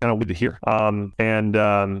after. It's kind of weird to hear.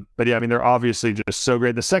 But yeah, I mean, they're obviously just so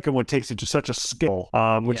great. The second one takes it to such a scale,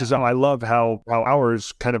 which is how I love how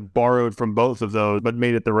ours kind of borrowed from both of those, but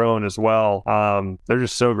made it their own as well. They're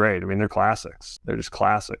just so great. I mean, they're classics. They're just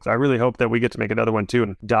classics. I really hope that we get to make another one too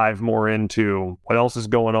and dive more into what else is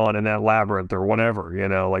going on in that labyrinth or whatever,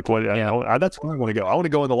 like what, that's where I want to go. I want to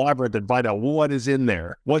go in the labyrinth and find out what is in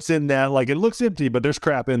there. What's in that? Like, it looks empty, but there's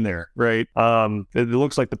crap in there, right? It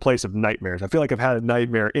looks like the place of nightmares. I feel like I've had a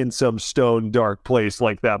nightmare in some stone dark place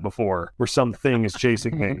like that before, where something is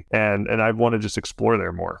chasing me, and I want to just explore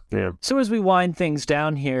there more. Yeah. So as we wind things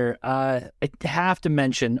down here, I have to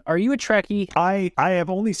mention, are you a Trekkie? I have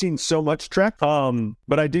only seen so much Trek,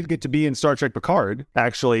 but I did get to be in Star Trek Picard,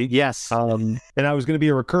 actually. Yes. And I was going to be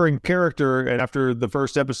a recurring character, and after the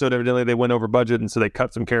first episode, evidently they went over budget, and so they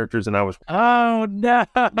cut some characters, and I was, oh no.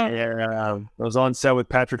 Yeah, I was on set with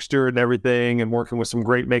Patrick Stewart and everything, and working with some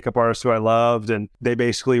great makeup artists who I loved, and they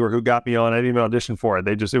basically were who got me on. I didn't even audition for it.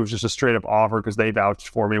 It was just a straight up offer because they vouched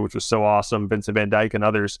for me, which was so awesome. Vincent Van Dyke and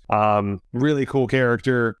others. Really cool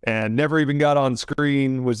character, and never even got on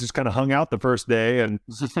screen. Was just kind of hung out the first day, and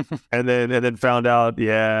and then found out.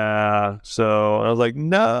 Yeah, so I was like,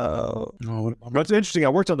 no. Oh, What's interesting, I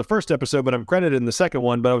worked on the first episode, but I'm credited in the second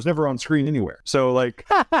one, but I was never on screen anywhere. So like,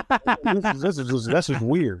 this is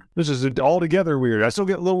weird. This is altogether weird. I still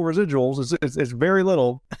get little residuals. It's very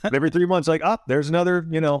little. Every 3 months, like, there's another,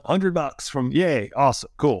 $100 from, yay, awesome,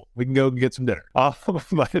 cool. We can go get some dinner.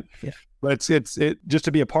 But it's just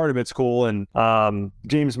to be a part of it's cool. And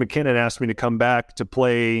James McKinnon asked me to come back to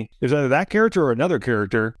play. It was either that character or another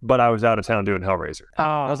character, but I was out of town doing Hellraiser.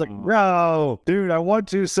 I was like, bro, dude, I want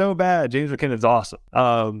to so bad. James McKinnon's awesome.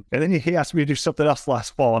 And then he asked me to do something else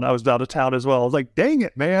last fall, and I was out of town as well. I was like, dang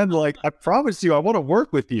it, man! Like, I promise you, I want to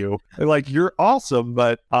work with you. Like, you're awesome,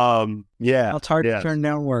 but yeah, it's hard to turn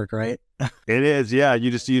down work, right? It is, yeah.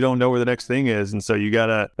 You don't know where the next thing is, and so you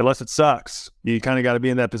gotta, unless it sucks, you kind of got to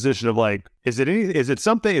be in that position of like, is it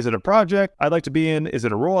something? Is it a project I'd like to be in? Is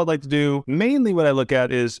it a role I'd like to do? Mainly what I look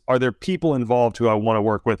at is, are there people involved who I want to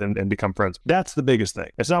work with and become friends? That's the biggest thing.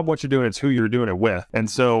 It's not what you're doing, it's who you're doing it with. And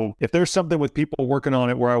so if there's something with people working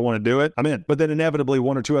on it where I want to do it, I'm in. But then inevitably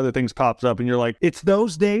one or two other things pops up and you're like, it's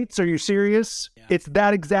those dates? Are you serious? Yeah. It's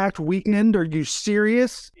that exact weekend? Are you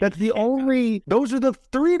serious? That's those are the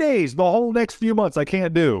 3 days, the whole next few months I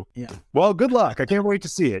can't do. Yeah. Well, good luck. I can't wait to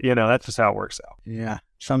see it. That's just how it works out. Yeah.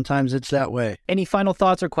 Sometimes it's that way. Any final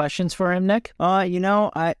thoughts or questions for him, Nick? I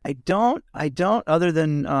don't, other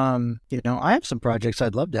than, I have some projects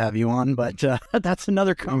I'd love to have you on, but that's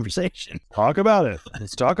another conversation. Talk about it.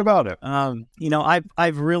 Let's talk about it.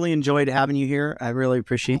 I've really enjoyed having you here. I really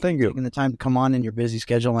appreciate taking the time to come on in your busy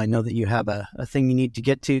schedule. I know that you have a thing you need to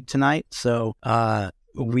get to tonight. So,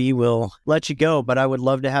 we will let you go, but I would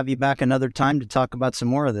love to have you back another time to talk about some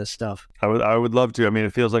more of this stuff. I would love to. I mean,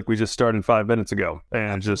 it feels like we just started 5 minutes ago,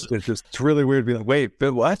 and it's really weird to be like, wait,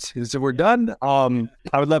 what? Is it, we're done? I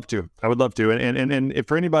would love to. And if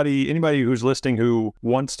for anybody who's listening who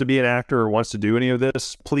wants to be an actor or wants to do any of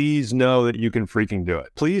this, please know that you can freaking do it.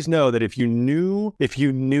 Please know that if you knew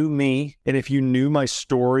me, and if you knew my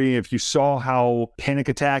story, if you saw how panic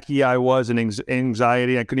attacky I was and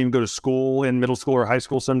anxiety, I couldn't even go to school in middle school or high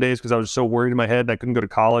school some days because I was so worried in my head and I couldn't go to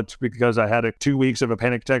college because I had 2 weeks of a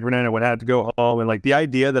panic attack every night and I would have to go home. And like the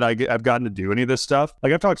idea that I've gotten to do any of this stuff,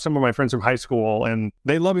 like I've talked to some of my friends from high school and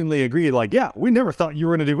they lovingly agreed, like, yeah, we never thought you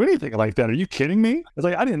were going to do anything like that. Are you kidding me? It's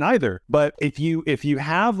like, I didn't either. But if you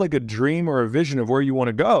have like a dream or a vision of where you want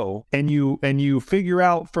to go and you figure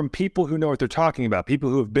out from people who know what they're talking about, people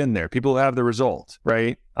who have been there, people who have the results,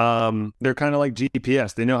 right? They're kind of like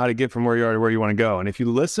GPS. They know how to get from where you are to where you want to go. And if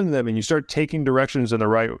you listen to them and you start taking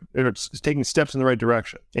taking steps in the right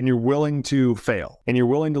direction, and you're willing to fail and you're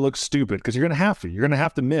willing to look stupid because you're going to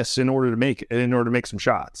have to miss in order to make some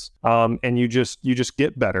shots. And you just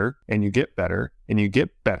get better and you get better and you get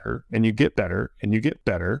better and you get better and you get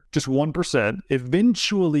better. Just 1%.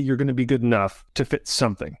 Eventually you're going to be good enough to fit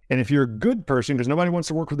something. And if you're a good person, because nobody wants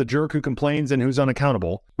to work with a jerk who complains and who's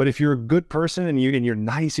unaccountable, but if you're a good person and you're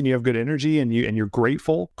nice and you have good energy and you're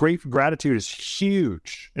grateful, gratitude is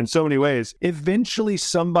huge in so many ways. Eventually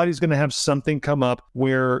somebody's going to have something come up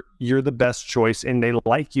where you're the best choice and they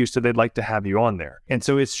like you, so they'd like to have you on there. And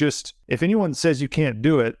so it's just, if anyone says you can't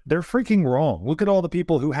do it, they're freaking wrong. Look at all the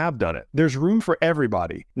people who have done it. There's room for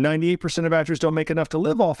everybody. 98% of actors don't make enough to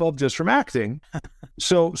live off of just from acting.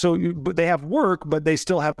 But they have work, but they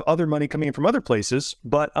still have other money coming in from other places.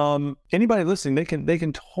 But anybody listening, they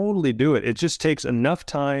can totally do it. It just takes enough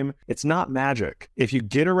time. It's not magic. If you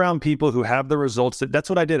get around people who have the results, that's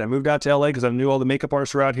what I did. I moved out to LA because I knew all the makeup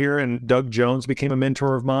artists were out here, and Doug Jones became a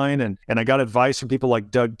mentor of mine. And I got advice from people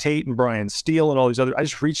like Doug Tate and Brian Steele and all these other. I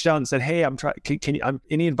just reached out and said, hey, I'm trying. Can you?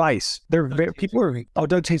 Any advice? Doug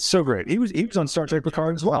Tate's so great. He was on Star Trek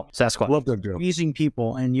Picard as well. Sasquatch. Love Doug Jones. Amazing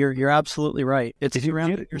people, and you're absolutely right. If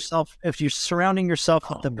you're surrounding yourself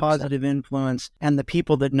with the positive influence and the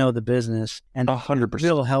people that know the business, and 100%,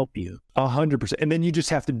 will help you. 100%. And then you just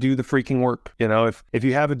have to do the freaking work. If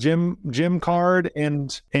you have a gym card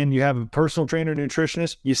and you have a personal trainer,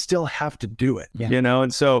 nutritionist, you still have to do it. Yeah.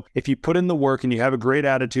 And so if you put in the work and you have a great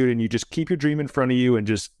attitude and you just keep your dream in front of you and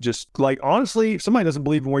just like, honestly, if somebody doesn't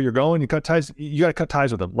believe in where you're going, you got to cut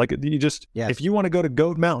ties with them. Like it's Yes. If you want to go to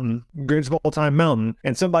Goat Mountain, Greatest of All Time Mountain,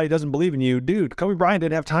 and somebody doesn't believe in you, dude, Kobe Bryant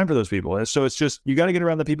didn't have time for those people. And so it's just, you got to get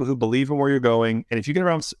around the people who believe in where you're going. And if you get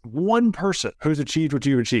around one person who's achieved what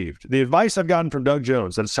you've achieved, the advice I've gotten from Doug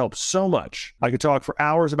Jones that has helped so much, I could talk for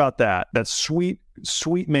hours about that. That sweet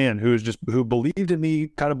man who believed in me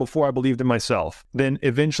kind of before I believed in myself. Then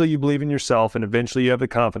eventually you believe in yourself, and eventually you have the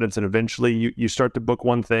confidence, and eventually you start to book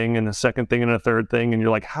one thing and a second thing and a third thing, and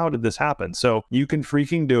you're like, how did this happen? So you can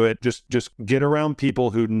freaking do it. Just get around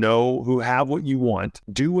people who have what you want,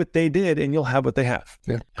 do what they did, and you'll have what they have.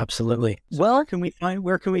 Yeah, absolutely. So well,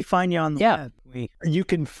 where can we find you on the web? You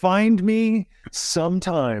can find me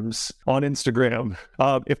sometimes on Instagram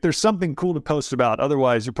if there's something cool to post about.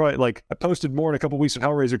 Otherwise, you're probably like, I posted more in a couple weeks when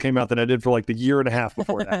Hellraiser came out than I did for like the year and a half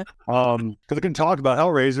before that. Because I couldn't talk about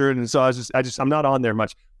Hellraiser, and so I'm not on there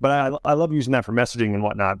much. But I love using that for messaging and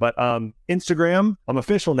whatnot. But Instagram, I'm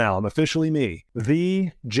official now. I'm officially me,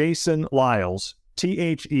 the Jason Liles.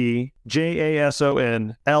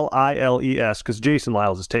 TheJasonLiles, because Jason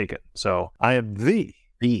Liles is taken. So I am the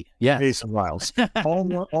Jason Liles.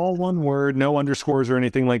 all one word, no underscores or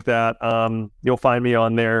anything like that. You'll find me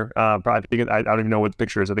on there. Probably, I don't even know what the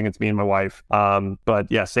picture is. I think it's me and my wife.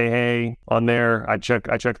 But yeah, say hey on there. I check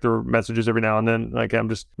the messages every now and then. Like, I'm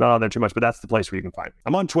just not on there too much, but that's the place where you can find me.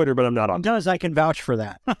 I'm on Twitter, but I'm not on. I can vouch for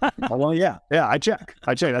that. Well, yeah, I check.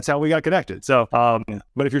 That's how we got connected. So,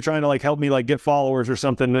 but if you're trying to like help me like get followers or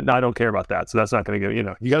something, I don't care about that. So that's not going to get,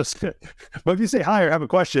 you got to. But if you say hi or have a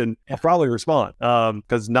question, I'll probably respond.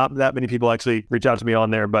 Because not that many people actually reach out to me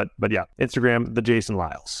on there, but yeah, Instagram, the Jason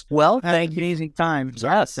Liles. Well, thank you. Amazing time.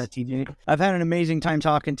 Yes, TJ. I've had an amazing time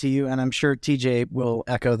talking to you, and I'm sure TJ will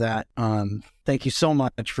echo that. Thank you so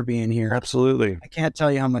much for being here. Absolutely. I can't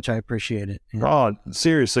tell you how much I appreciate it. Yeah. Oh,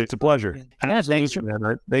 seriously, it's a pleasure. Yeah, thanks,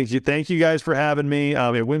 man. Thank you. Thank you guys for having me.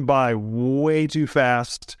 It went by way too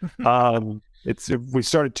fast. We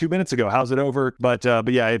started 2 minutes ago. How's it over? But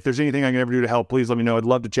yeah, if there's anything I can ever do to help, please let me know. I'd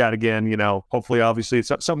love to chat again. Hopefully, obviously, if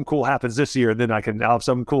something cool happens this year, then I'll have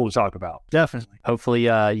something cool to talk about. Definitely. Hopefully,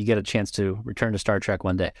 you get a chance to return to Star Trek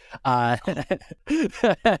one day.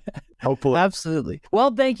 Hopefully. Absolutely. Well,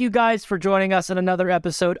 thank you guys for joining us in another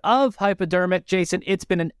episode of hyPODermic. Jason, it's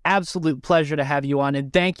been an absolute pleasure to have you on,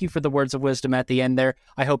 and thank you for the words of wisdom at the end there.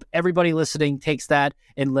 I hope everybody listening takes that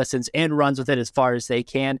and listens and runs with it as far as they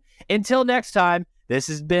can. Until next time, this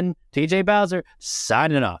has been TJ Bowser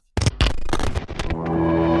signing off.